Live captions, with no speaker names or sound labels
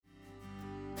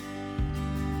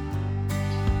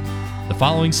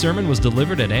following sermon was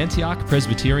delivered at Antioch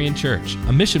Presbyterian Church,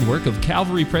 a mission work of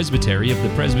Calvary Presbytery of the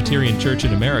Presbyterian Church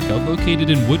in America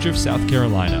located in Woodruff, South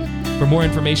Carolina. For more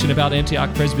information about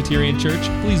Antioch Presbyterian Church,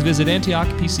 please visit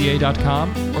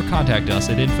antiochpca.com or contact us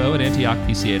at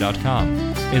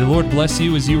info@antiochpca.com. May the Lord bless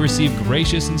you as you receive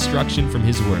gracious instruction from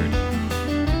His Word.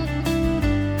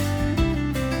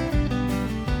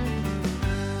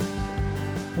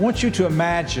 I want you to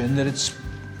imagine that it's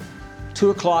 2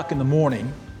 o'clock in the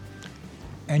morning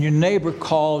and your neighbor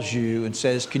calls you and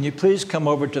says, "Can you please come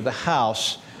over to the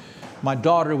house? My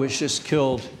daughter was just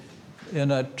killed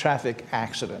in a traffic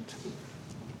accident."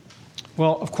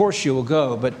 Well, of course you will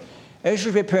go, but as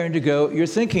you're preparing to go, you're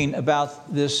thinking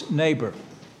about this neighbor.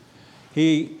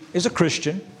 He is a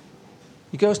Christian.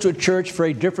 He goes to a church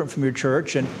very different from your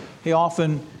church, and he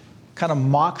often kind of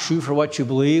mocks you for what you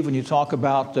believe when you talk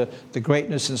about the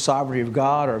greatness and sovereignty of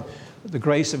God or the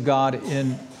grace of God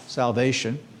in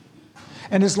salvation.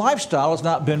 And his lifestyle has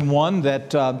not been one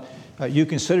that you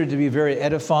consider to be very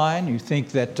edifying. You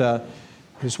think that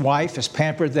his wife has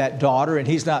pampered that daughter, and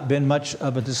he's not been much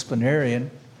of a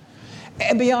disciplinarian.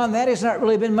 And beyond that, he's not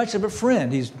really been much of a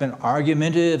friend. He's been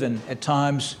argumentative and at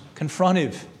times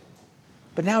confrontive.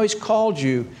 But now he's called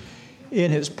you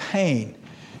in his pain.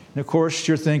 And of course,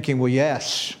 you're thinking, well,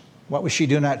 yes, what was she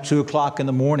doing at 2 o'clock in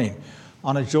the morning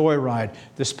on a joyride,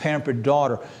 this pampered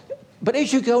daughter? But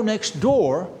as you go next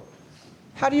door,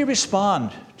 how do you respond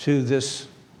to this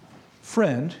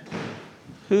friend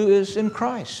who is in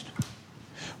Christ?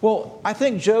 Well, I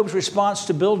think Job's response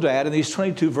to Bildad in these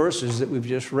 22 verses that we've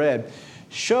just read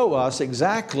show us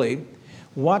exactly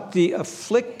what the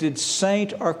afflicted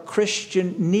saint or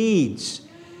Christian needs,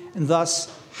 and thus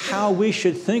how we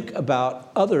should think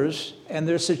about others and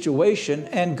their situation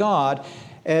and God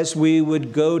as we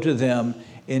would go to them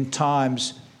in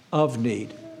times of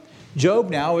need. Job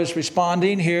now is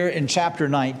responding here in chapter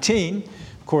 19,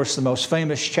 of course, the most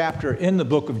famous chapter in the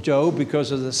book of Job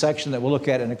because of the section that we'll look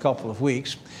at in a couple of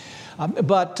weeks.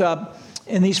 But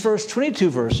in these first 22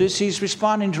 verses, he's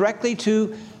responding directly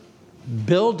to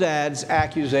Bildad's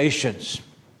accusations.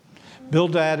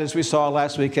 Bildad, as we saw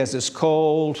last week, has this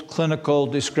cold, clinical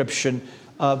description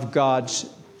of God's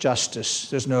justice.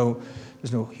 There's no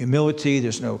humility,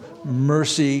 there's no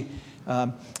mercy,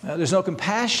 there's no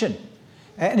compassion.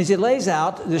 And as he lays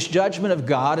out this judgment of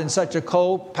God in such a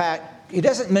cold pact, he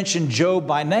doesn't mention Job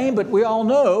by name, but we all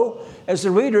know as the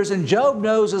readers, and Job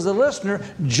knows as the listener,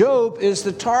 Job is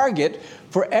the target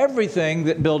for everything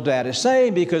that Bildad is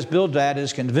saying, because Bildad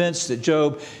is convinced that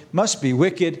Job must be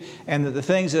wicked and that the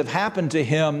things that have happened to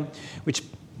him, which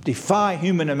defy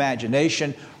human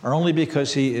imagination, are only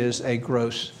because he is a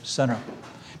gross sinner.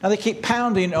 Now they keep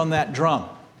pounding on that drum.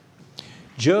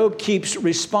 Job keeps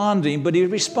responding, but he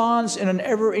responds in an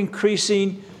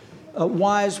ever-increasing,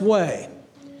 wise way.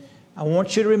 I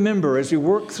want you to remember as we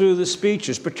work through the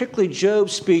speeches, particularly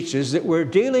Job's speeches, that we're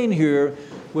dealing here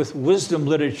with wisdom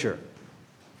literature.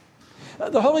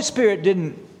 The Holy Spirit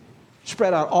didn't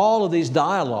spread out all of these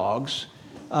dialogues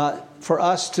for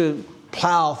us to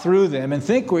plow through them and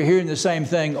think we're hearing the same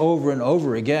thing over and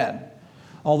over again.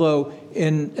 Although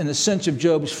in the sense of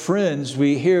Job's friends,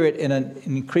 we hear it in an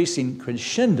increasing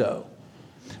crescendo.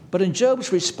 But in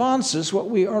Job's responses, what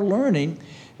we are learning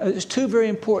is two very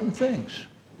important things.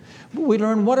 We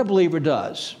learn what a believer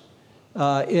does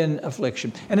in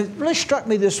affliction. And it really struck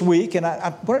me this week, and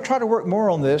I want to try to work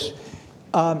more on this.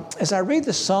 As I read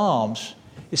the Psalms,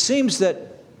 it seems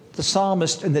that the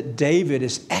psalmist and that David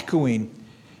is echoing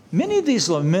many of these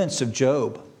laments of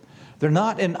Job. They're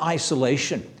not in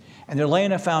isolation. And they're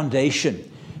laying a foundation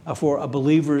for a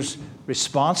believer's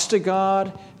response to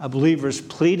God, a believer's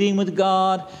pleading with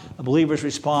God, a believer's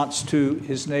response to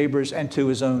his neighbors and to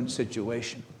his own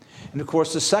situation. And of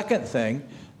course, the second thing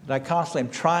that I constantly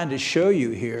am trying to show you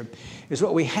here is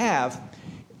what we have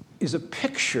is a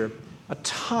picture, a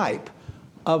type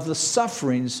of the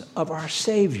sufferings of our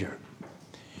Savior.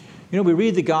 You know, we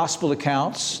read the gospel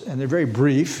accounts, and they're very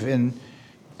brief in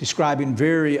describing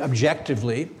very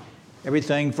objectively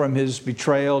everything from his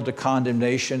betrayal to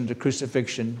condemnation to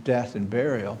crucifixion, death, and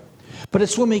burial. But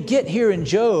it's when we get here in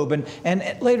Job and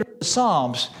later in the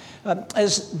Psalms,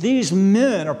 as these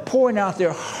men are pouring out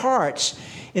their hearts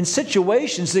in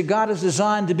situations that God has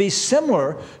designed to be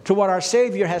similar to what our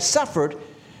Savior has suffered,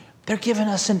 they're giving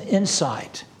us an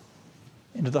insight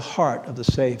into the heart of the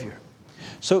Savior.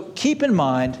 So keep in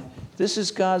mind, this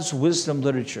is God's wisdom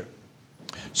literature.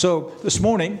 So this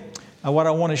morning, what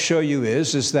I want to show you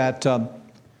is that the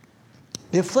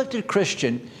afflicted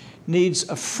Christian needs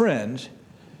a friend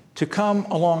to come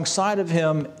alongside of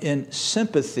him in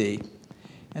sympathy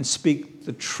and speak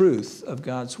the truth of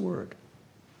God's Word.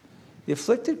 the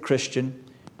afflicted Christian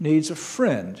needs a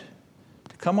friend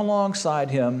to come alongside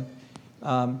him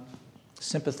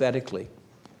sympathetically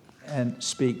and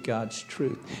speak God's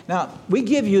truth. Now, we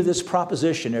give you this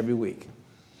proposition every week.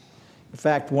 In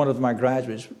fact, one of my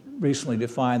graduates recently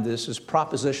defined this as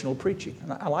propositional preaching.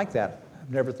 And I like that.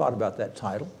 I've never thought about that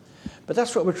title. But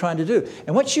that's what we're trying to do.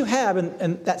 And what you have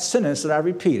in that sentence that I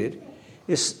repeated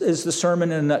is the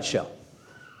sermon in a nutshell.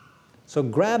 So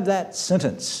grab that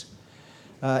sentence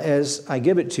as I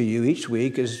give it to you each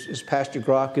week, as Pastor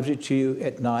Groff gives it to you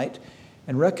at night,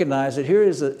 and recognize that here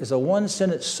is a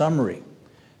one-sentence summary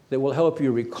that will help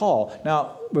you recall.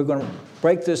 Now, we're going to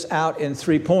break this out in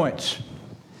 3 points.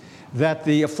 That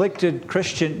the afflicted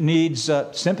Christian needs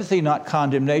sympathy, not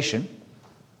condemnation.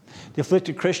 The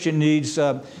afflicted Christian needs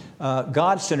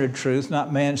God-centered truth,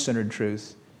 not man-centered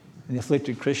truth. And the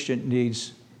afflicted Christian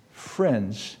needs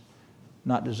friends,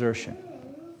 not desertion.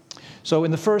 So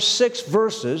in the first 6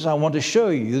 verses, I want to show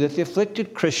you that the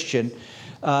afflicted Christian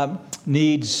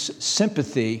needs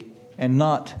sympathy and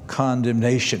not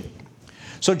condemnation.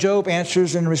 So Job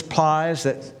answers and replies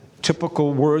that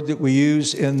typical word that we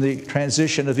use in the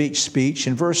transition of each speech.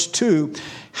 In verse 2,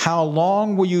 how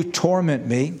long will you torment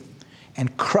me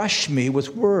and crush me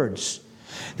with words?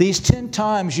 These 10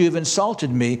 times you have insulted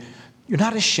me. You're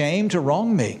not ashamed to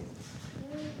wrong me.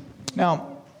 Now,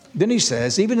 then he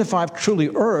says, even if I've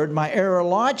truly erred, my error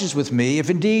lodges with me. If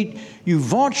indeed you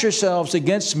vaunt yourselves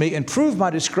against me and prove my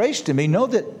disgrace to me, know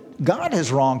that God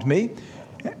has wronged me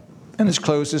and has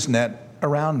closed his net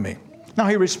around me. Now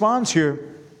he responds here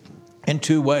in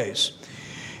 2 ways.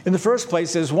 In the first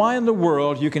place, he says, why in the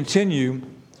world you continue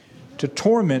to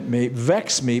torment me,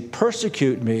 vex me,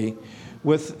 persecute me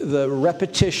with the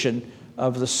repetition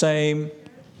of the same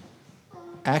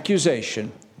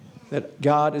accusation that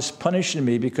God is punishing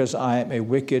me because I am a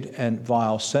wicked and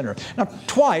vile sinner. Now,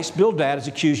 twice, Bildad has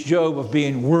accused Job of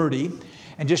being wordy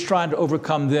and just trying to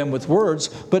overcome them with words.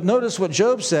 But notice what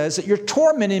Job says, that you're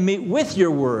tormenting me with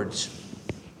your words.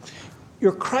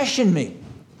 You're crushing me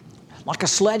like a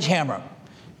sledgehammer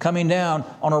coming down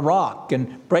on a rock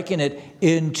and breaking it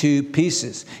into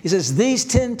pieces. He says, these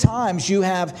 10 times you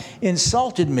have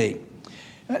insulted me.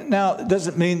 Now, it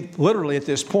doesn't mean literally at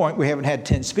this point we haven't had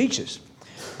 10 speeches.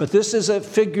 But this is a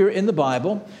figure in the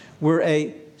Bible where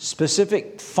a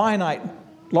specific, finite,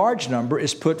 large number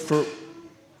is put for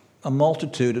a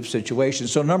multitude of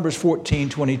situations. So Numbers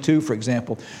 14:22, for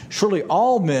example, surely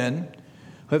all men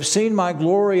who have seen my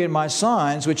glory and my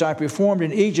signs, which I performed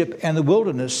in Egypt and the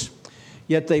wilderness,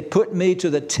 yet they put me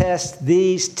to the test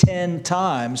these 10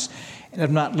 times and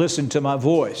have not listened to my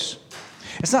voice.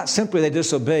 It's not simply they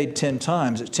disobeyed 10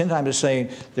 times. It's 10 times saying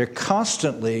they're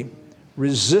constantly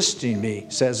resisting me,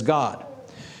 says God.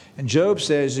 And Job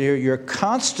says here, you're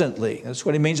constantly, that's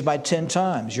what he means by 10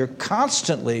 times, you're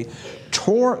constantly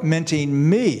tormenting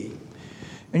me,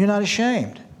 and you're not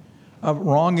ashamed of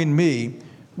wronging me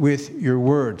with your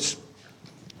words.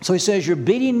 So he says, you're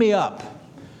beating me up,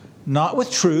 not with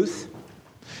truth.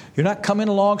 You're not coming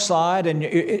alongside,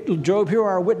 and Job, here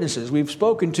are our witnesses. We've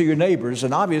spoken to your neighbors,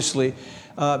 and obviously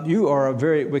you are a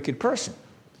very wicked person.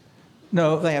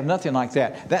 No, they have nothing like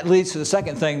that. That leads to the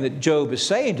second thing that Job is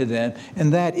saying to them,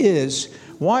 and that is,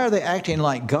 why are they acting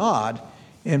like God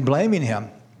in blaming him?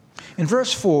 In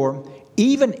verse 4,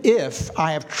 even if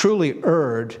I have truly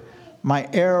erred, my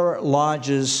error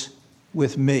lodges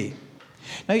with me.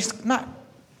 Now, he's not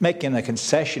making a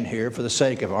concession here for the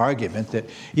sake of argument that,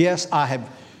 yes, I have,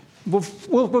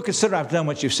 we'll consider I've done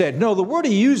what you've said. No, the word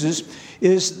he uses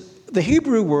is the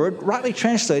Hebrew word, rightly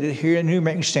translated here in New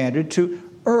American Standard, to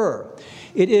err.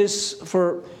 It is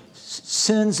for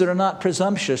sins that are not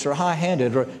presumptuous or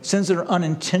high-handed, or sins that are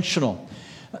unintentional.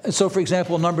 So, for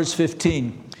example, Numbers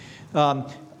 15.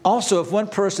 Also, if one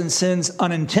person sins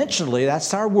unintentionally,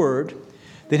 that's our word,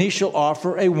 then he shall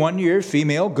offer a 1-year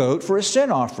female goat for a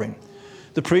sin offering.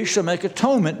 The priest shall make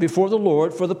atonement before the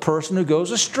Lord for the person who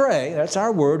goes astray, that's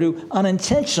our word, who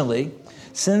unintentionally,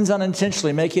 sins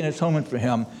unintentionally, making atonement for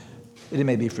him, that he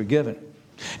may be forgiven.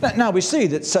 Now we see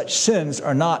that such sins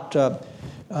are not,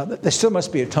 they still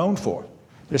must be atoned for.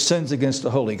 They're sins against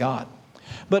the holy God.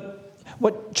 But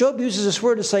what Job uses this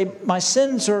word to say, my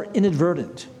sins are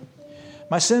inadvertent.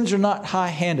 My sins are not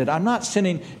high-handed. I'm not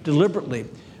sinning deliberately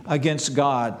against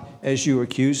God as you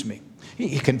accuse me.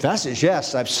 He confesses,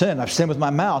 yes, I've sinned. I've sinned with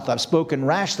my mouth. I've spoken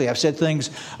rashly. I've said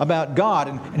things about God.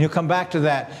 And he'll come back to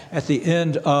that at the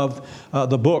end of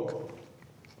the book.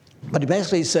 But he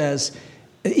basically says,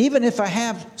 even if I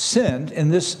have sinned in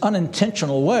this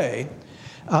unintentional way,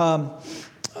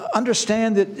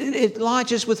 understand that it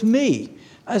lodges with me.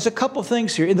 There's a couple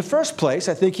things here. In the first place,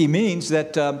 I think he means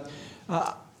that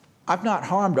I've not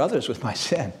harmed others with my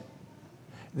sin.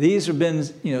 These have been,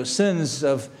 sins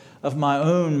of my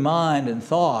own mind and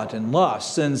thought and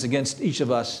lust, sins against each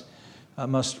of us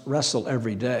must wrestle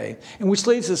every day. And which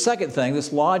leads to the second thing,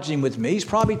 this lodging with me. He's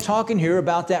probably talking here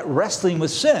about that wrestling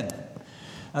with sin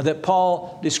that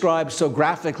Paul describes so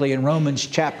graphically in Romans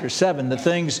chapter 7. The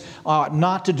things I ought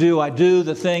not to do, I do.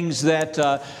 The things that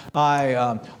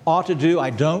I ought to do, I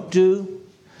don't do.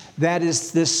 That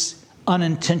is this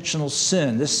unintentional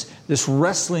sin, this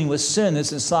wrestling with sin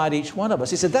that's inside each one of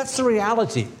us. He said that's the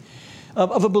reality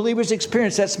of a believer's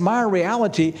experience. That's my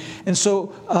reality. And so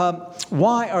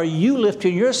why are you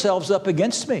lifting yourselves up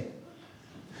against me?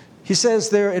 He says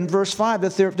there in verse 5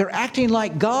 that they're acting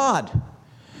like God.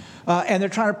 And they're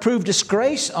trying to prove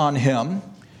disgrace on him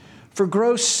for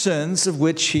gross sins of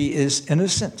which he is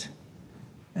innocent.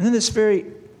 And then this very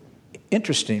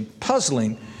interesting,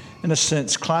 puzzling, in a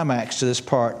sense, climax to this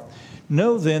part.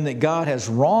 Know then that God has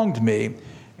wronged me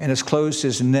and has closed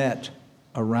his net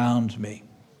around me.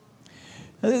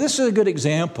 Now, this is a good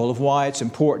example of why it's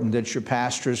important that your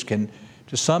pastors can,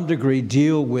 to some degree,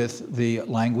 deal with the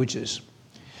languages.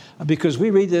 Because we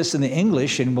read this in the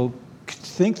English and we'll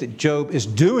think that Job is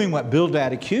doing what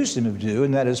Bildad accused him of doing,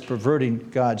 and that is perverting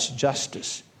God's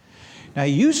justice. Now,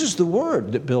 he uses the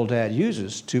word that Bildad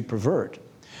uses to pervert.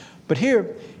 But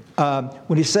here,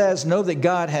 when he says, know that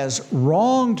God has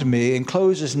wronged me and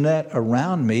closed his net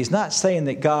around me, he's not saying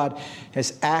that God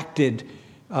has acted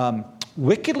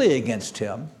wickedly against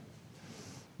him.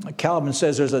 Calvin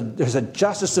says there's a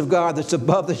justice of God that's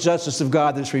above the justice of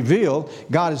God that's revealed.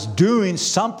 God is doing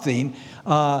something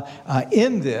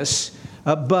in this,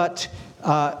 but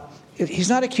he's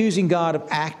not accusing God of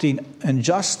acting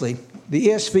unjustly. The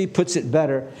ESV puts it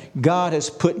better. God has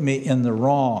put me in the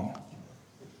wrong.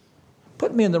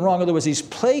 Put me in the wrong. In other words, he's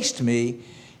placed me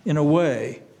in a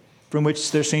way from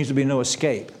which there seems to be no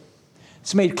escape.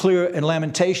 It's made clear in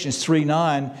Lamentations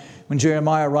 3:9 when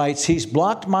Jeremiah writes, he's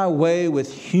blocked my way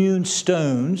with hewn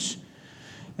stones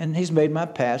and he's made my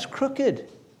paths crooked.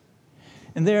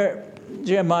 And there,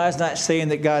 Jeremiah's not saying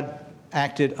that God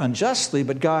acted unjustly,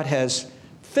 but God has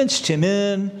fenced him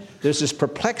in. There's this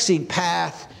perplexing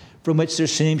path from which there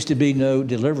seems to be no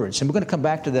deliverance. And we're going to come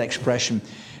back to that expression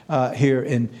here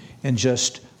in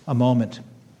just a moment.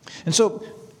 And so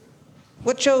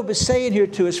what Job is saying here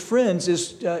to his friends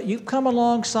is, you've come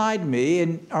alongside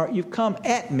me, or you've come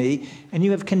at me, and you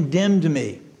have condemned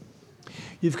me.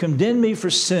 You've condemned me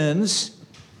for sins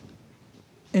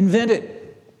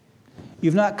invented.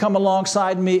 You've not come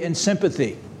alongside me in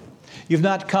sympathy. You've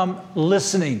not come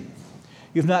listening.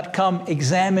 You've not come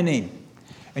examining.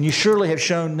 And you surely have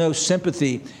shown no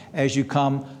sympathy as you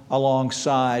come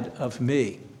alongside of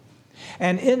me.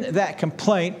 And in that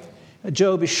complaint,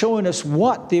 Job is showing us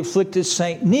what the afflicted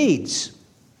saint needs.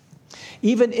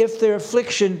 Even if their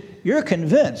affliction, you're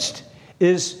convinced,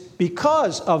 is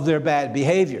because of their bad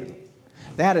behavior.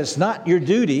 That is not your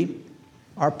duty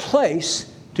or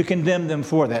place to condemn them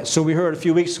for that. So we heard a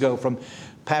few weeks ago from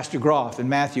Pastor Groff in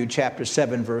Matthew chapter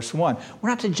 7, verse 1. We're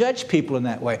not to judge people in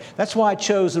that way. That's why I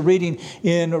chose the reading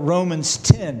in Romans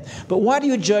 10. But why do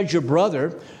you judge your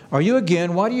brother? Why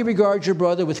do you regard your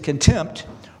brother with contempt?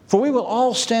 For we will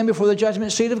all stand before the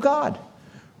judgment seat of God.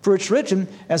 For it's written,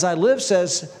 as I live,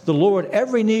 says the Lord,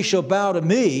 every knee shall bow to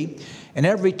me, and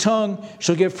every tongue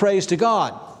shall give praise to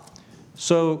God.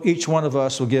 So each one of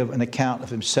us will give an account of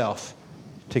himself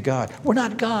to God. We're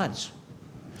not gods.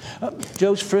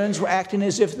 Job's friends were acting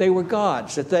as if they were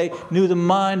gods, that they knew the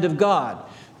mind of God.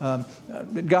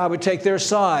 God would take their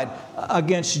side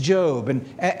against Job,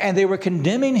 and they were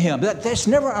condemning him. That's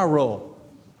never our role.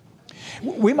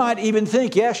 We might even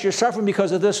think, yes, you're suffering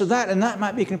because of this or that, and that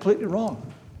might be completely wrong.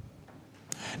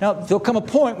 Now, there'll come a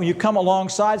point when you come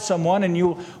alongside someone and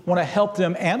you want to help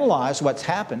them analyze what's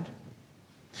happened.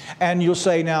 And you'll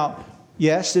say, now,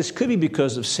 yes, this could be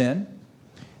because of sin.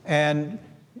 And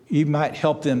you might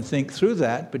help them think through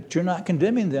that, but you're not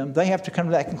condemning them. They have to come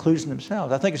to that conclusion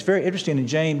themselves. I think it's very interesting in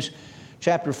James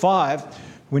chapter 5,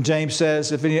 when James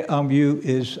says, if any of you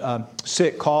is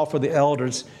sick, call for the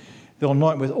elders. They'll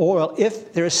anoint with oil.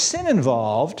 If there is sin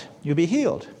involved, you'll be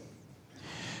healed.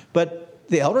 But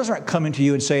the elders aren't coming to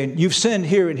you and saying, you've sinned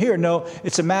here and here. No,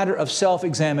 it's a matter of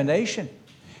self-examination.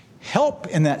 Help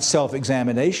in that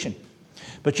self-examination.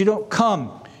 But you don't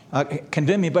come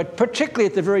condemning, but particularly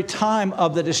at the very time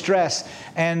of the distress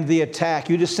and the attack,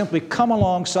 you just simply come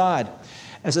alongside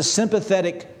as a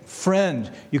sympathetic friend.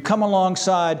 You come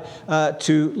alongside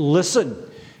to listen,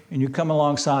 and you come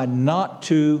alongside not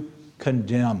to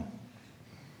condemn.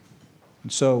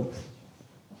 And so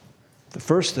the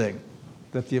first thing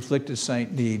that the afflicted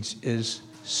saint needs is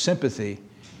sympathy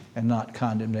and not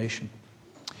condemnation.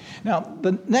 Now,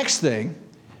 the next thing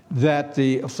that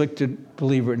the afflicted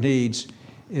believer needs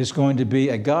is going to be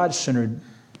a God-centered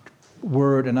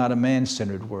word and not a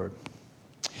man-centered word.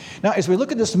 Now, as we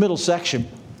look at this middle section,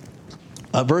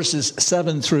 verses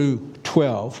 7 through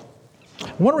 12,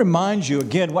 I want to remind you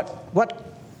again what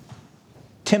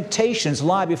temptations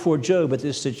lie before Job at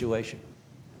this situation.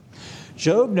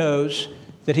 Job knows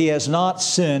that he has not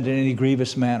sinned in any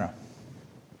grievous manner.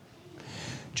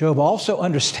 Job also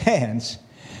understands,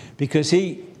 because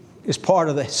he is part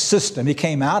of the system, he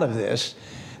came out of this,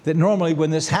 that normally when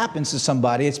this happens to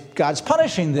somebody, it's God's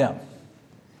punishing them.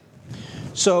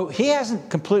 So he hasn't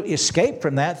completely escaped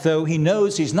from that, though he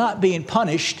knows he's not being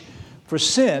punished for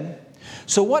sin.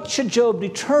 So what should Job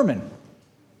determine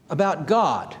about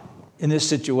God in this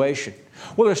situation?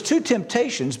 Well, there's two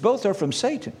temptations. Both are from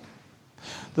Satan.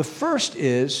 The first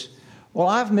is, well,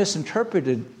 I've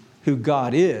misinterpreted who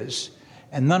God is,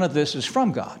 and none of this is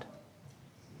from God.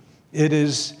 It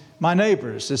is my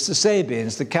neighbors, it's the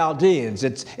Sabians, the Chaldeans,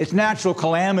 it's natural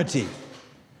calamity.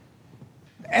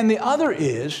 And the other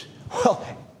is, well,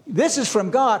 this is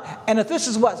from God, and if this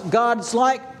is what God's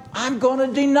like, I'm going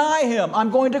to deny him. I'm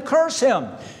going to curse him.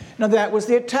 Now, that was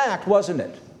the attack, wasn't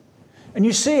it? And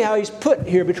you see how he's put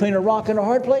here between a rock and a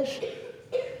hard place?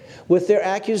 With their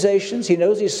accusations, he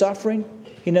knows he's suffering.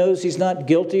 He knows he's not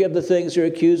guilty of the things they're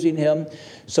accusing him.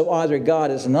 So either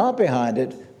God is not behind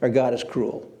it, or God is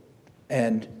cruel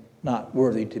and not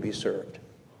worthy to be served.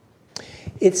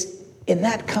 It's in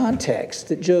that context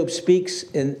that Job speaks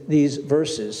in these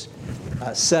verses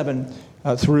 7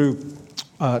 through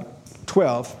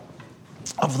 12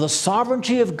 of the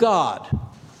sovereignty of God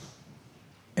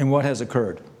in what has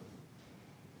occurred.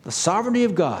 The sovereignty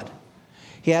of God.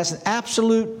 He has an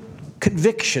absolute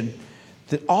conviction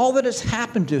that all that has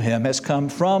happened to him has come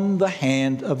from the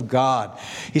hand of God.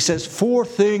 He says 4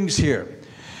 things here: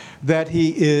 that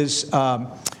he is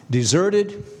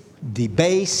deserted,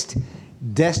 debased,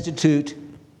 destitute,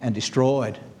 and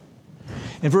destroyed.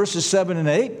 In verses 7 and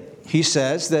 8, he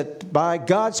says that by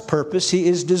God's purpose he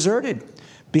is deserted.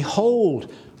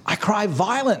 Behold, I cry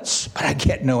violence, but I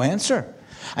get no answer.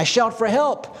 I shout for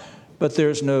help, but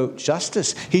there's no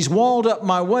justice. He's walled up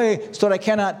my way so that I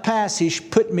cannot pass. He's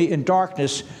put me in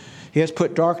darkness. He has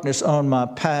put darkness on my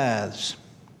paths.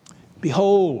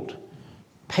 Behold,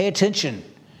 pay attention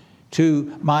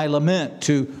to my lament,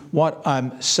 to what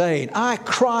I'm saying. I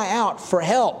cry out for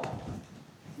help.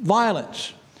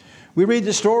 Violence. We read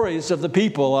the stories of the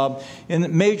people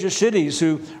in major cities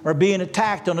who are being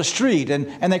attacked on the street,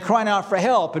 and they're crying out for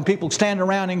help, and people stand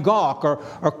around and gawk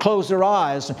or close their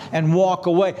eyes and walk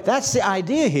away. That's the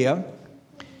idea here.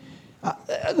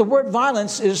 The word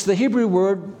violence is the Hebrew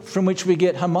word from which we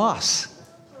get Hamas,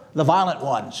 the violent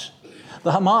ones.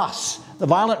 The Hamas, the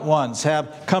violent ones,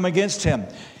 have come against him.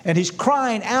 And he's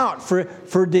crying out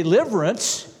for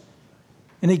deliverance,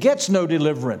 and he gets no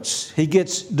deliverance. He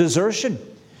gets desertion.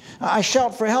 I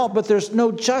shout for help, but there's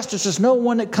no justice. There's no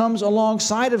one that comes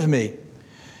alongside of me.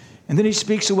 And then he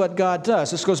speaks of what God does.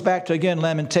 This goes back to, again,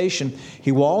 Lamentation.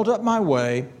 He walled up my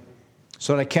way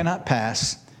so that I cannot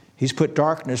pass. He's put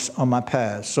darkness on my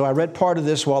paths. So I read part of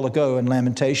this a while ago in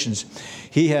Lamentations.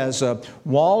 He has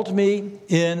walled me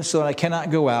in so that I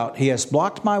cannot go out. He has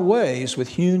blocked my ways with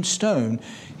hewn stone.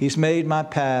 He's made my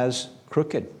paths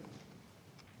crooked.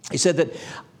 He said that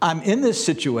I'm in this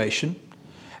situation,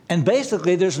 and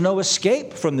basically there's no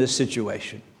escape from this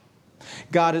situation.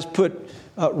 God has put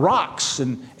rocks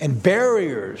and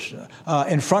barriers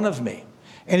in front of me.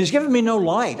 And he's given me no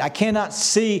light. I cannot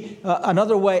see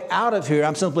another way out of here.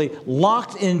 I'm simply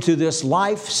locked into this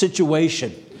life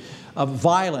situation of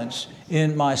violence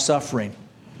in my suffering.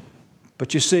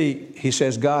 But you see, he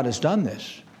says God has done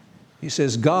this. He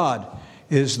says God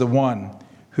is the one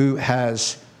who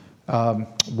has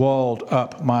walled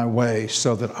up my way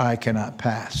so that I cannot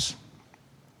pass.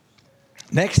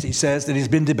 Next, he says that he's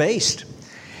been debased.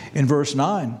 In verse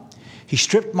 9, he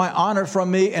stripped my honor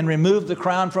from me and removed the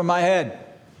crown from my head.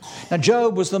 Now,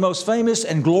 Job was the most famous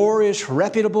and glorious,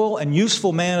 reputable, and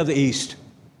useful man of the East.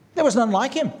 There was none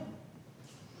like him.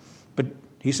 But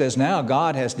he says now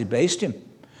God has debased him.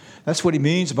 That's what he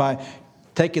means by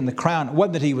taking the crown. It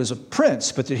wasn't that he was a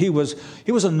prince, but that he was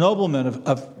a nobleman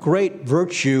of great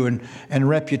virtue and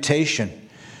reputation.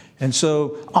 And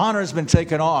so honor has been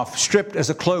taken off, stripped as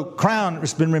a cloak. Crown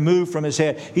has been removed from his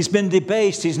head. He's been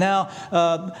debased. He's now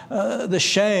the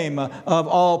shame of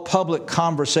all public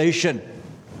conversation.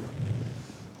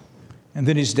 And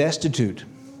then he's destitute.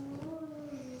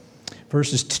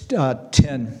 Verses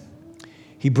 10.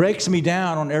 He breaks me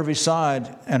down on every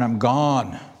side, and I'm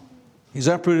gone. He's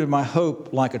uprooted my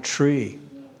hope like a tree.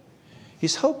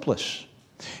 He's hopeless.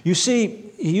 You see,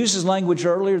 he uses language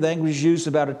earlier, the language used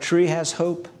about a tree has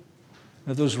hope,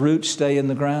 if those roots stay in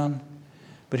the ground.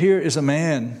 But here is a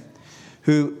man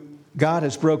who God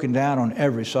has broken down on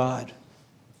every side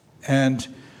and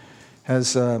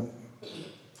has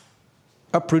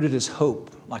uprooted his hope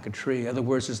like a tree. In other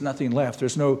words, there's nothing left.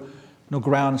 There's no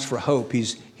grounds for hope.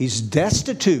 He's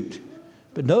destitute.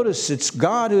 But notice, it's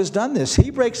God who has done this. He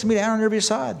breaks me down on every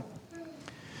side.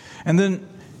 And then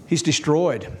he's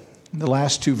destroyed. In the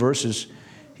last two verses,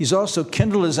 he's also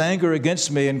kindled his anger against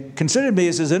me and considered me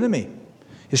as his enemy.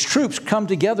 His troops come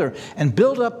together and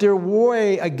build up their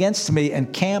way against me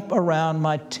and camp around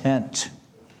my tent.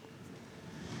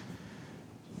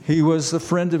 He was the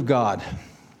friend of God.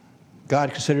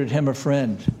 God considered him a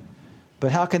friend.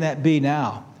 But how can that be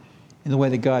now in the way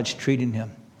that God's treating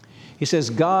him? He says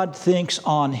God thinks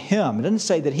on him. It doesn't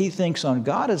say that he thinks on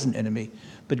God as an enemy,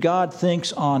 but God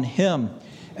thinks on him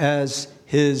as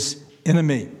his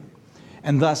enemy.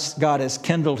 And thus God has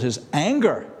kindled his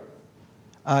anger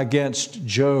against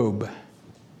Job.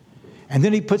 And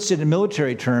then he puts it in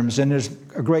military terms, and there's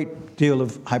a great deal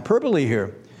of hyperbole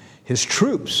here. His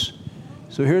troops.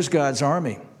 So here's God's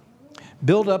army.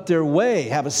 Build up their way,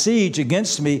 have a siege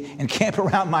against me, and camp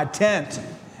around my tent.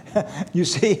 You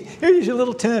see, here's your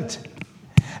little tent.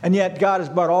 And yet God has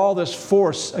brought all this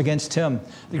force against him,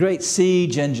 the great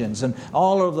siege engines and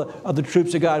all of the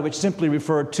troops of God, which simply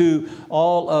refer to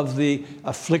all of the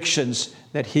afflictions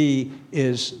that he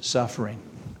is suffering.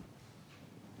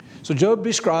 So Job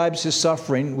describes his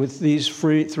suffering with these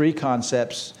three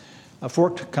concepts, four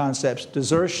concepts: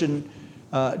 desertion,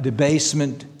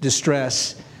 debasement,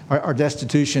 distress, or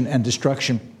destitution and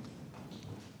destruction.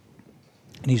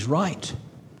 And he's right.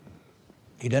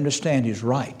 He'd understand he's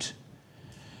right.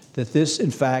 That this,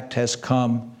 in fact, has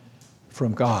come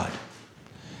from God.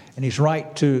 And he's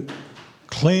right to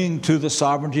cling to the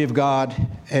sovereignty of God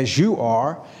as you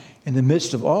are in the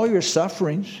midst of all your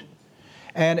sufferings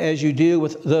and as you deal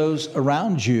with those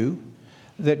around you,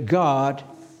 that God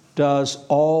does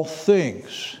all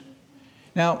things.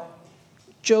 Now,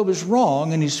 Job is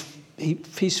wrong, and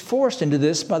he's forced into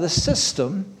this by the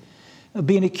system of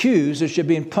being accused as you're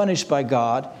being punished by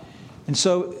God. And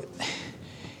so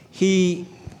he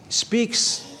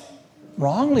speaks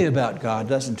wrongly about God,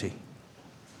 doesn't he?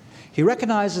 He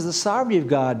recognizes the sovereignty of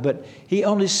God, but he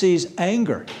only sees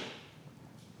anger.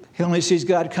 He only sees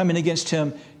God coming against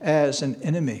him as an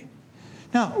enemy.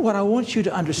 Now, what I want you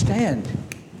to understand,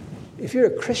 if you're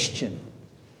a Christian,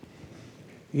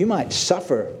 you might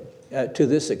suffer to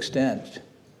this extent,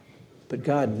 but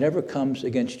God never comes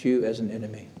against you as an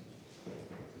enemy.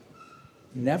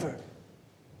 Never.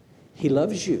 He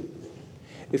loves you.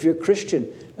 If you're a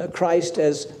Christian, Christ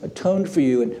has atoned for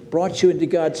you and brought you into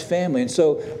God's family. And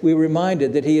so we're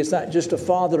reminded that he is not just a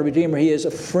father, a redeemer. He is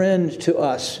a friend to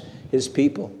us, his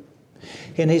people.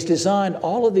 And he's designed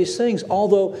all of these things,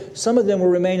 although some of them will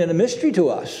remain in a mystery to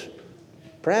us,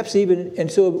 perhaps even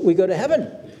until we go to heaven.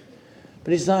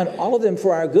 But he's designed all of them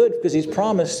for our good, because he's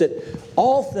promised that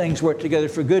all things work together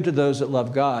for good to those that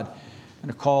love God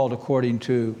and are called according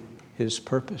to his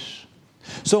purpose.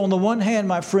 So on the one hand,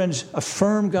 my friends,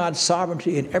 affirm God's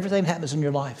sovereignty in everything that happens in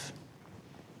your life.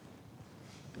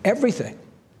 Everything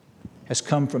has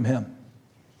come from him.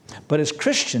 But as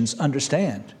Christians,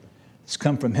 understand it's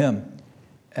come from him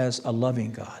as a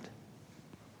loving God.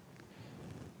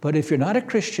 But if you're not a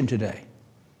Christian today,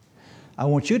 I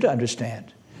want you to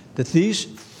understand that these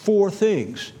four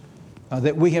things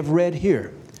that we have read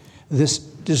here, this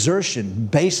desertion,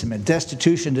 basement,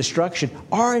 destitution, destruction,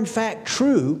 are in fact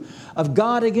true of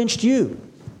God against you.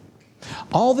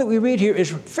 All that we read here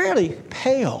is fairly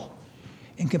pale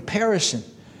in comparison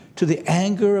to the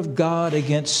anger of God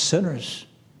against sinners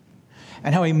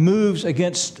and how he moves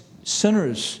against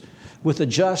sinners with a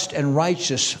just and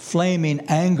righteous flaming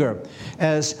anger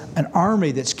as an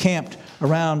army that's camped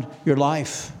around your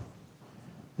life.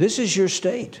 This is your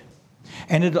state,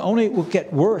 and it only will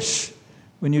get worse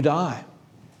when you die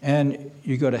and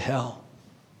you go to hell.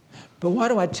 But why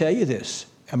do I tell you this?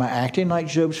 Am I acting like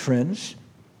Job's friends?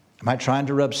 Am I trying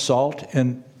to rub salt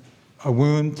in a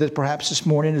wound that perhaps this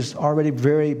morning is already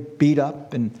very beat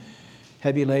up and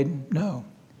heavy laden? No.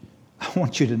 I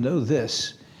want you to know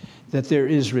this, that there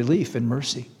is relief and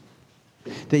mercy.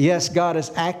 That yes, God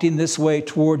is acting this way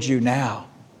towards you now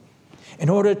in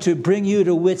order to bring you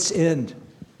to wit's end,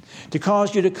 to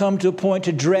cause you to come to a point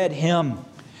to dread him,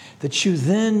 that you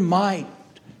then might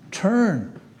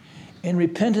turn in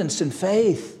repentance and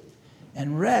faith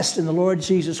and rest in the Lord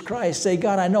Jesus Christ. Say,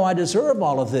 God, I know I deserve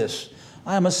all of this.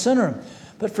 I am a sinner,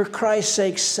 but for Christ's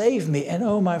sake, save me. And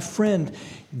oh, my friend,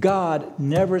 God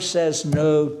never says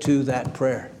no to that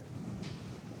prayer.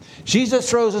 Jesus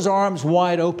throws his arms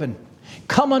wide open.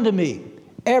 Come unto me,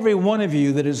 every one of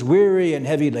you that is weary and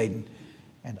heavy laden,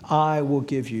 and I will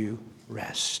give you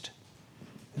rest.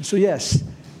 And so, yes,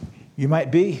 you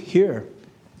might be here,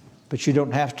 but you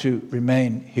don't have to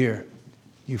remain here.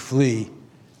 You flee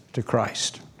to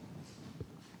Christ.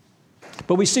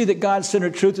 But we see that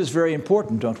God-centered truth is very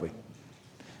important, don't we?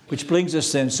 Which brings us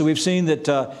then. So we've seen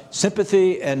that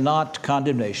sympathy and not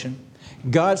condemnation.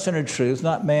 God-centered truth,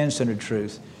 not man-centered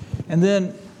truth. And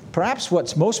then perhaps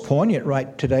what's most poignant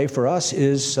right today for us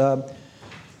is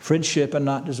friendship and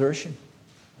not desertion.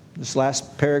 This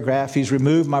last paragraph, he's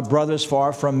removed my brothers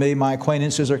far from me. My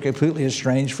acquaintances are completely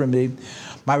estranged from me.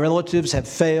 My relatives have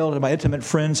failed, and my intimate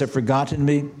friends have forgotten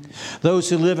me. Those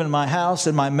who live in my house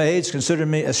and my maids consider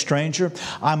me a stranger.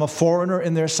 I'm a foreigner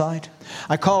in their sight.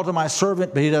 I call to my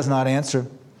servant, but he does not answer.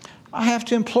 I have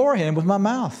to implore him with my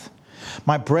mouth.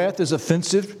 My breath is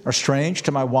offensive or strange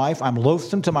to my wife. I'm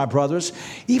loathsome to my brothers.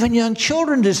 Even young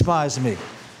children despise me.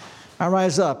 I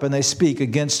rise up, and they speak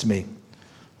against me.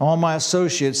 All my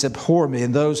associates abhor me,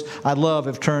 and those I love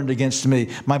have turned against me.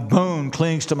 My bone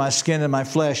clings to my skin and my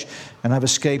flesh, and I've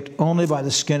escaped only by the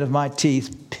skin of my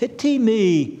teeth. Pity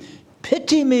me,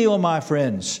 O my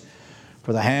friends,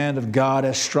 for the hand of God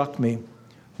has struck me.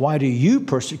 Why do you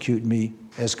persecute me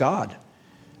as God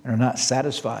and are not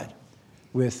satisfied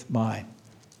with my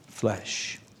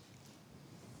flesh?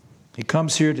 He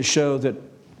comes here to show that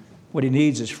what he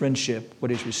needs is friendship.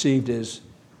 What he's received is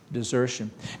desertion.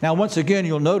 Now, once again,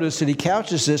 you'll notice that he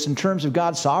couches this in terms of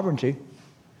God's sovereignty.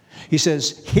 He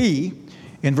says, he,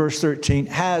 in verse 13,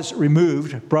 has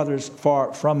removed brothers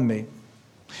far from me.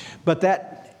 But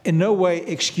that in no way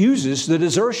excuses the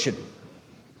desertion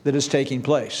that is taking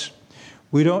place.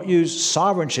 We don't use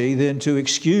sovereignty then to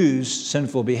excuse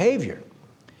sinful behavior,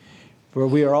 for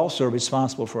we are also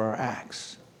responsible for our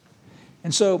acts.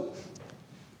 And so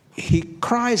he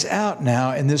cries out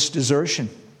now in this desertion.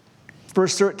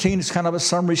 Verse 13 is kind of a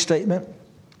summary statement.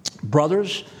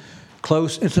 Brothers,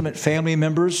 close, intimate family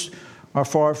members are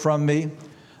far from me.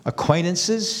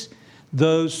 Acquaintances,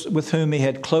 those with whom he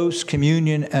had close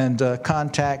communion and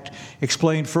contact.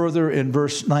 Explained further in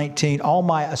verse 19, all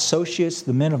my associates,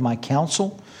 the men of my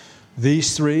counsel,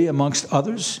 these three amongst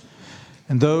others,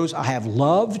 and those I have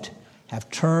loved have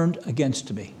turned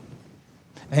against me.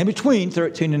 And between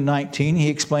 13 and 19, he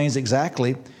explains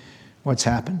exactly what's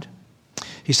happened.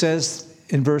 He says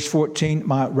in verse 14,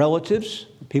 my relatives,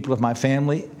 people of my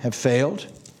family, have failed.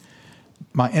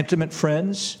 My intimate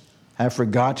friends have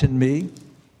forgotten me.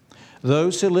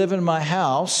 Those who live in my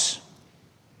house,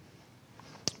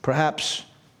 perhaps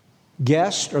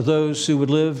guests or those who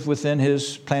would live within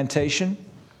his plantation,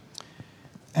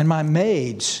 and my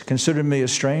maids consider me a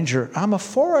stranger. I'm a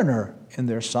foreigner in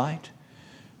their sight.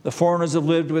 The foreigners have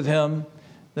lived with him.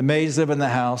 The maids live in the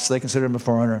house. They consider him a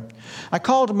foreigner. I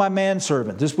called to my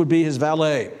manservant. This would be his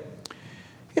valet.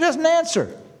 He doesn't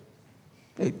answer.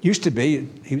 It used to be,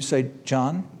 he would say,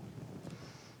 John,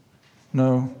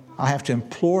 no, I have to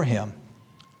implore him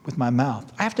with my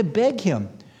mouth. I have to beg him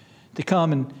to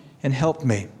come and help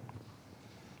me.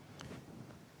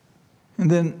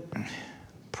 And then,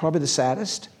 probably the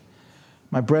saddest,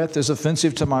 my breath is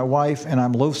offensive to my wife, and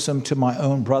I'm loathsome to my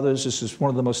own brothers. This is one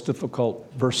of the most difficult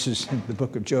verses in the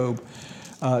book of Job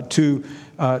to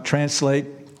translate.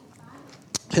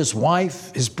 His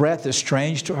wife, his breath is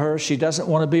strange to her. She doesn't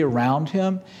want to be around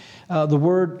him. The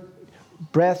word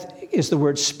breath is the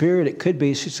word spirit. It could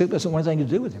be. She doesn't want anything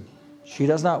to do with him. She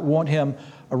does not want him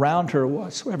around her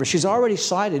whatsoever. She's already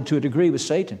sided to a degree with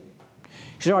Satan.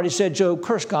 She's already said, Job,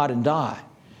 curse God and die.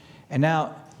 And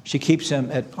now she keeps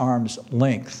him at arm's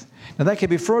length. Now that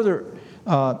can be further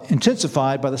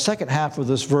intensified by the second half of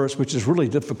this verse, which is really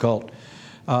difficult,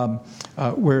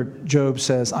 where Job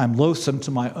says, I'm loathsome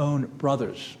to my own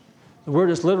brothers. The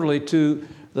word is literally to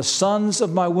the sons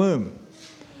of my womb.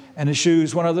 And it's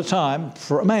used one other time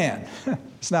for a man.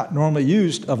 It's not normally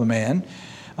used of a man,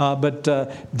 but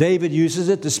David uses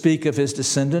it to speak of his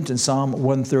descendant in Psalm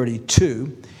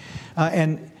 132.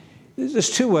 And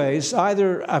there's two ways.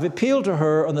 Either I've appealed to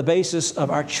her on the basis of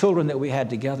our children that we had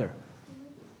together.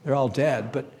 They're all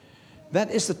dead, but that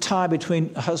is the tie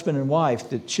between a husband and wife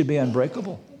that should be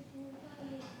unbreakable.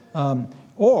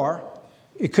 Or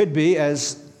it could be,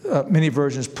 as many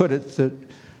versions put it, that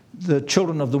the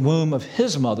children of the womb of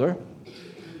his mother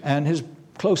and his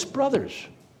close brothers.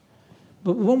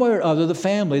 But one way or other, the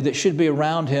family that should be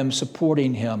around him,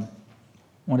 supporting him,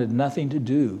 wanted nothing to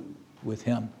do with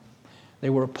him. They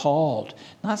were appalled.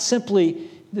 Not simply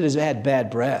that he had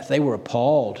bad breath. They were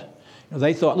appalled.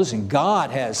 They thought, listen, God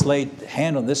has laid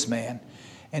hand on this man,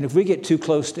 And if we get too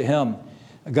close to him,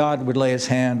 God would lay his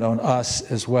hand on us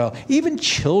as well. Even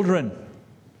children,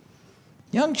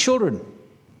 young children,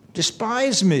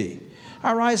 despise me.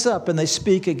 I rise up and they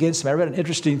speak against me. I read an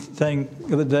interesting thing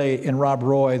the other day in Rob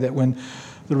Roy that when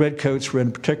the Redcoats were in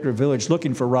a particular village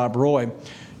looking for Rob Roy,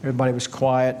 everybody was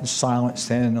quiet and silent,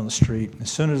 standing on the street.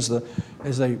 As soon as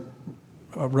they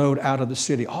rode out of the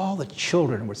city, all the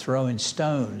children were throwing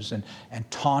stones and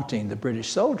taunting the British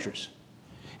soldiers.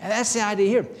 And that's the idea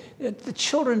here. The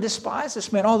children despise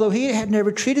this man, although he had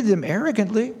never treated them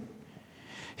arrogantly.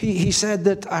 He said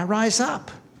that I rise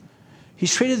up.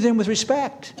 He's treated them with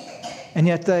respect, and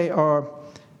yet they are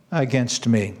against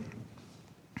me.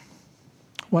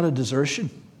 What a desertion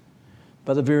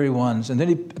by the very ones. And then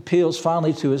he appeals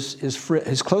finally to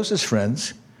his closest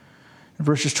friends. In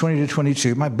verses 20 to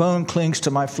 22, my bone clings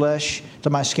to my flesh,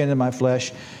 to my skin and my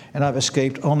flesh, and I've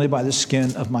escaped only by the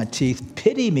skin of my teeth.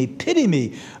 Pity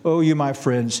me, O you my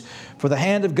friends, for the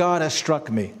hand of God has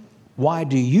struck me. Why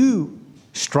do you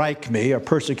strike me or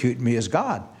persecute me as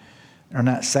God, and are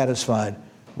not satisfied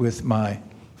with my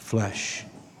flesh?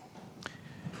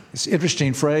 It's an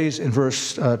interesting phrase in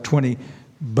verse 20,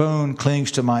 bone clings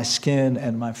to my skin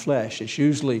and my flesh. It's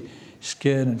usually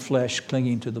skin and flesh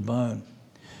clinging to the bone.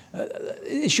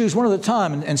 It's used one other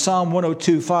time in Psalm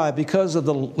 102:5. Because of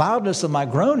the loudness of my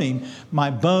groaning,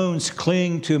 my bones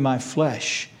cling to my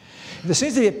flesh. There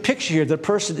seems to be a picture here. The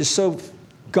person is so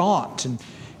gaunt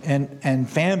and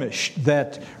famished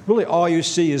that really all you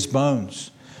see is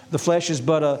bones. The flesh is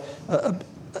but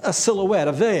a silhouette,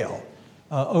 a veil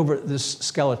over this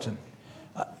skeleton.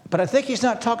 But I think he's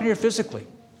not talking here physically.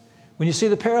 When you see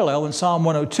the parallel in Psalm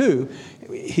 102,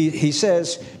 he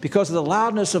says, because of the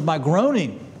loudness of my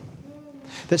groaning,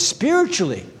 that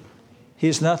spiritually he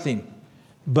is nothing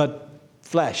but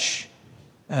flesh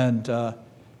and a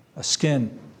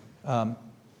skin,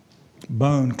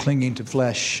 bone clinging to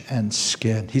flesh and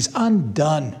skin. He's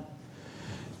undone.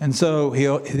 And so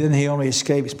then he only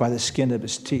escapes by the skin of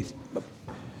his teeth.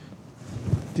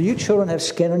 Do you children have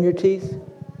skin on your teeth?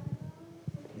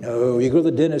 No, you go to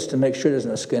the dentist to make sure there's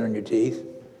no skin on your teeth.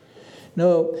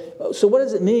 No. So what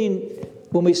does it mean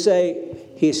when we say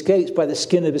he escapes by the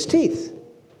skin of his teeth?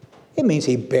 It means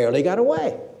he barely got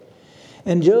away.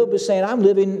 And Job is saying, I'm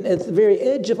living at the very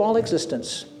edge of all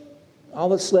existence. All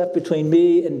that's left between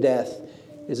me and death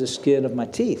is the skin of my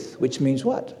teeth, which means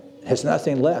what? There's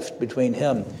nothing left between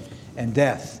him and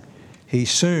death.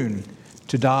 He's soon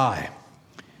to die.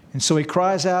 And so he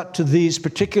cries out to these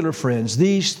particular friends,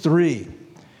 these three.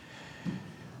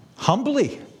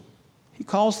 Humbly, he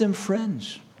calls them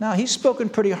friends. Now, he's spoken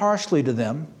pretty harshly to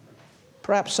them,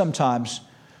 perhaps sometimes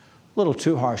a little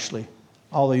too harshly,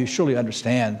 although you surely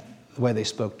understand the way they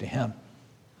spoke to him.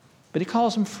 But he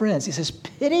calls them friends. He says,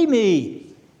 pity me,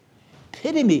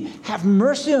 have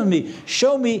mercy on me,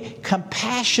 show me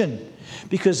compassion,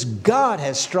 because God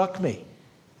has struck me.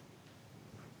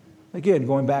 Again,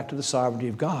 going back to the sovereignty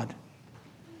of God.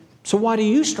 So why do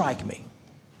you strike me?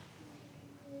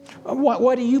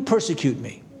 Why do you persecute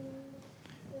me?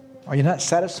 Are you not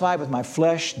satisfied with my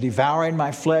flesh, devouring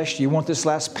my flesh? Do you want this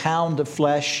last pound of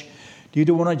flesh? Do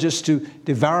you want just to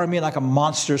devour me like a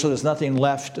monster so there's nothing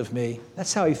left of me?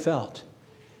 That's how he felt.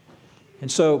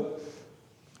 And so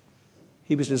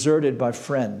he was deserted by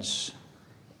friends.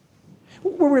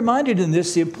 We're reminded in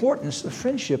this the importance of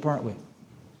friendship, aren't we?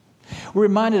 We're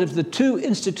reminded of the two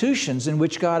institutions in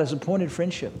which God has appointed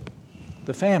friendship.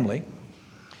 The family,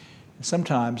 and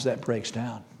sometimes that breaks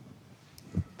down.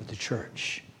 But the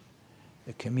church,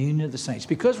 the communion of the saints.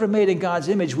 Because we're made in God's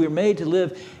image, we're made to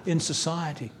live in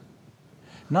society.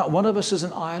 Not one of us is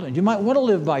an island. You might want to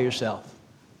live by yourself.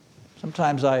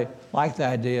 Sometimes I like the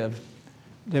idea of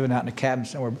living out in a cabin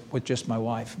somewhere with just my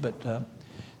wife, but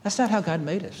that's not how God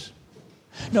made us.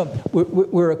 No,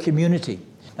 we're a community.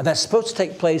 Now, that's supposed to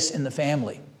take place in the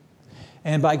family.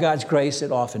 And by God's grace,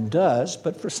 it often does,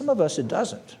 but for some of us, it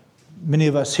doesn't. Many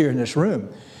of us here in this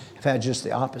room have had just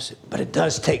the opposite. But it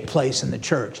does take place in the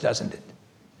church, doesn't it?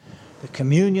 The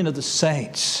communion of the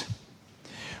saints.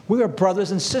 We are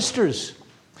brothers and sisters.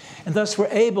 And thus we're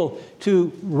able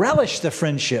to relish the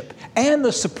friendship and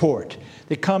the support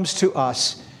that comes to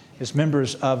us as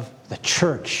members of the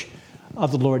church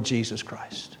of the Lord Jesus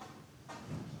Christ.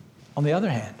 On the other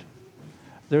hand,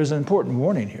 there is an important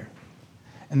warning here,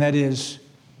 and that is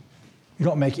you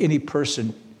don't make any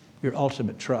person your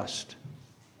ultimate trust.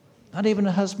 Not even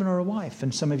a husband or a wife,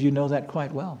 and some of you know that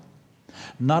quite well.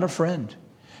 Not a friend,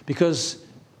 because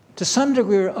to some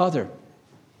degree or other,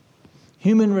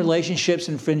 human relationships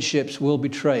and friendships will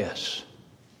betray us.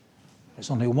 There's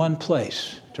only one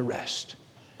place to rest,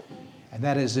 and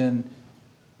that is in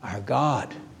our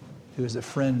God who is a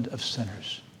friend of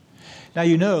sinners. Now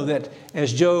you know that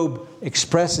as Job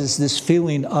expresses this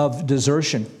feeling of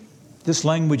desertion, this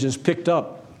language is picked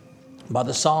up by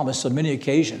the psalmist on many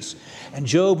occasions. And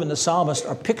Job and the psalmist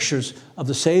are pictures of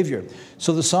the Savior.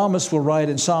 So the psalmist will write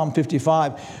in Psalm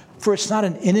 55, "For it's not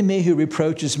an enemy who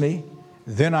reproaches me,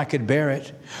 then I could bear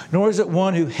it. Nor is it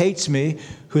one who hates me,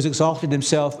 who has exalted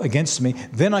himself against me,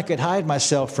 then I could hide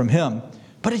myself from him.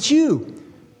 But it's you,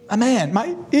 a man,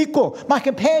 my equal, my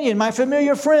companion, my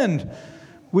familiar friend.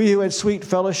 We who had sweet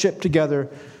fellowship together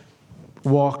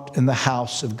walked in the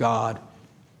house of God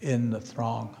in the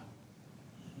throng."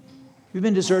 You've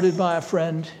been deserted by a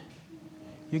friend.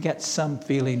 You get some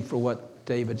feeling for what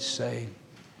David's saying.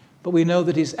 But we know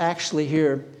that he's actually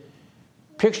here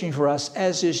picturing for us,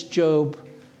 as is Job,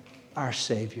 our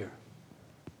Savior.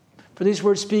 For these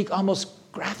words speak almost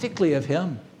graphically of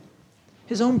him.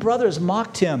 His own brothers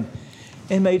mocked him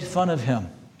and made fun of him.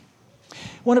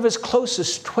 One of his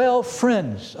closest 12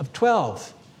 friends of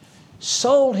 12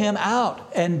 sold him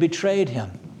out and betrayed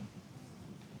him.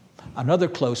 Another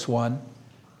close one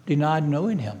denied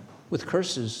knowing him with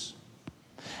curses.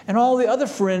 And all the other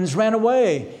friends ran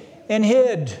away and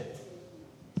hid.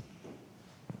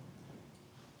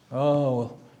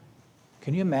 Oh,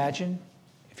 can you imagine,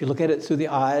 if you look at it through the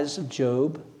eyes of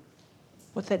Job,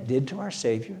 what that did to our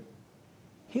Savior?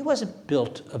 He wasn't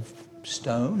built of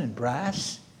stone and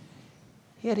brass.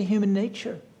 He had a human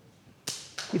nature.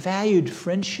 He valued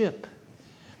friendship.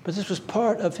 But this was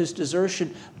part of his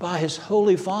desertion by his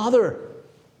Holy Father,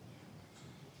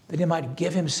 that he might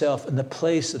give himself in the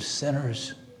place of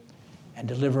sinners and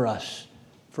deliver us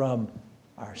from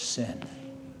our sin.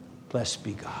 Blessed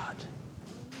be God.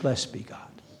 Blessed be God.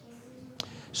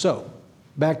 So,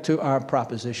 back to our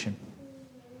proposition.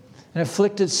 An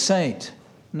afflicted saint,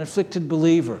 an afflicted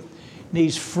believer,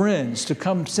 needs friends to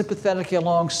come sympathetically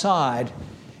alongside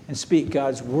and speak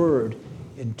God's word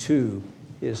into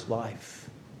his life.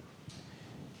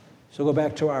 So go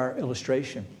back to our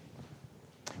illustration.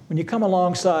 When you come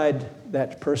alongside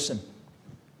that person,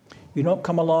 you don't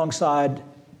come alongside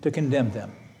to condemn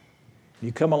them.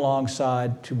 You come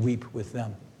alongside to weep with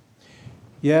them.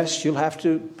 Yes, you'll have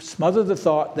to smother the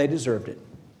thought they deserved it.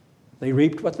 They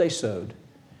reaped what they sowed.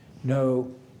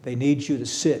 No, they need you to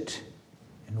sit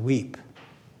and weep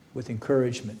with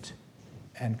encouragement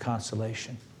and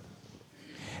consolation.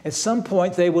 At some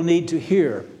point, they will need to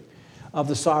hear of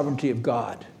the sovereignty of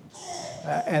God.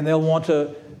 And they'll want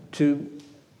to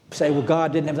say, well,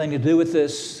 God didn't have anything to do with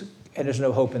this, and there's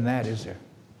no hope in that, is there?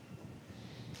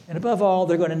 And above all,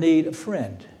 they're going to need a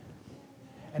friend,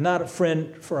 and not a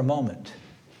friend for a moment.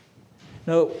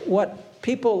 No, what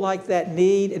people like that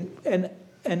need,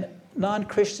 and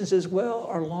non-Christians as well,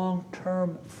 are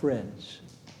long-term friends.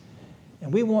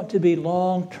 And we want to be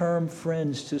long-term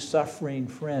friends to suffering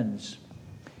friends.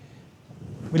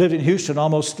 We lived in Houston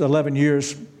almost 11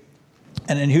 years,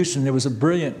 and in Houston there was a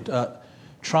brilliant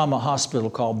trauma hospital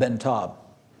called Ben Taub.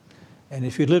 And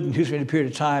if you lived in Houston for a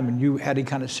period of time and you had any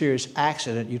kind of serious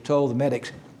accident, you told the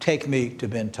medics, take me to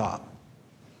Ben Taub.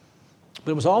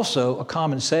 But it was also a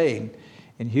common saying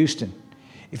in Houston,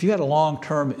 if you had a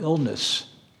long-term illness,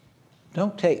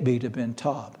 don't take me to Ben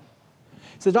Taub.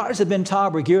 So the doctors at Ben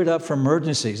Taub were geared up for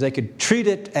emergencies. They could treat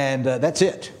it and that's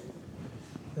it.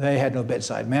 They had no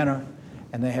bedside manner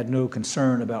and they had no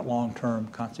concern about long-term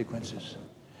consequences.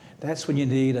 That's when you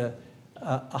need a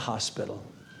hospital.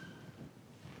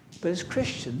 But as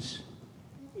Christians,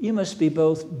 you must be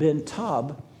both Ben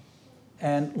Taub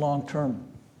and long-term.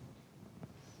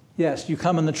 Yes, you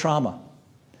come in the trauma,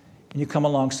 and you come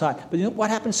alongside. But you know what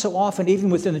happens so often,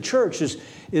 even within the church, is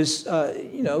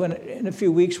in a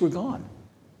few weeks we're gone.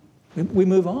 We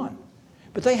move on.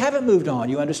 But they haven't moved on.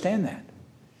 You understand that.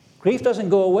 Grief doesn't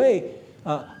go away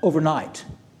overnight.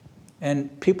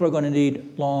 And people are going to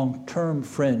need long-term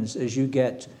friends as you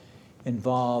get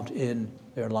involved in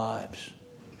their lives.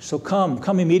 So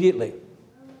come immediately.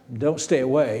 Don't stay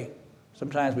away.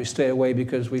 Sometimes we stay away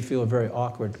because we feel very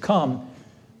awkward. Come,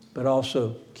 but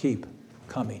also keep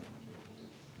coming.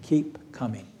 Keep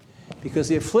coming. Because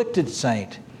the afflicted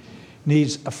saint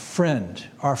needs a friend,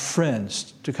 our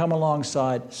friends, to come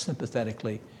alongside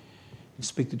sympathetically and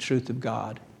speak the truth of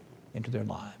God into their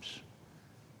lives.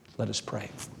 Let us pray.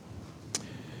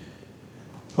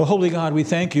 Oh, holy God, we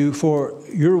thank you for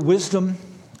your wisdom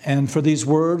and for these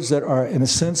words that are, in a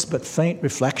sense, but faint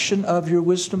reflection of your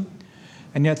wisdom,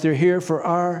 and yet they're here for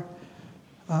our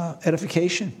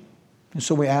edification. And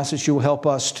so we ask that you will help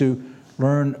us to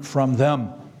learn from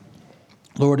them.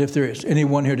 Lord, if there is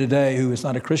anyone here today who is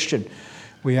not a Christian,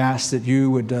 we ask that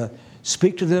you would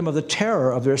speak to them of the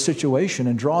terror of their situation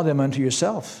and draw them unto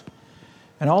yourself.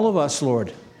 And all of us,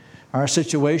 Lord, our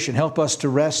situation. Help us to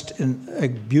rest in a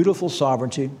beautiful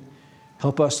sovereignty.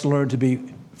 Help us to learn to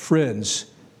be friends,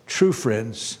 true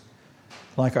friends,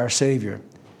 like our Savior,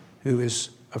 who is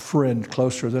a friend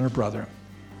closer than a brother.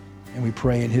 And we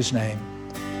pray in his name.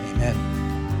 Amen.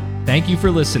 Thank you for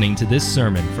listening to this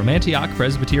sermon from Antioch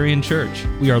Presbyterian Church.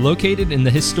 We are located in the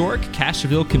historic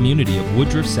Cashville community of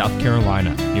Woodruff, South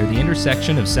Carolina, near the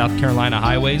intersection of South Carolina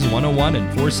Highways 101 and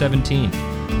 417.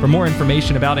 For more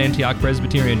information about Antioch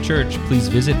Presbyterian Church, please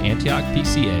visit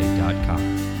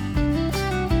antiochpca.com.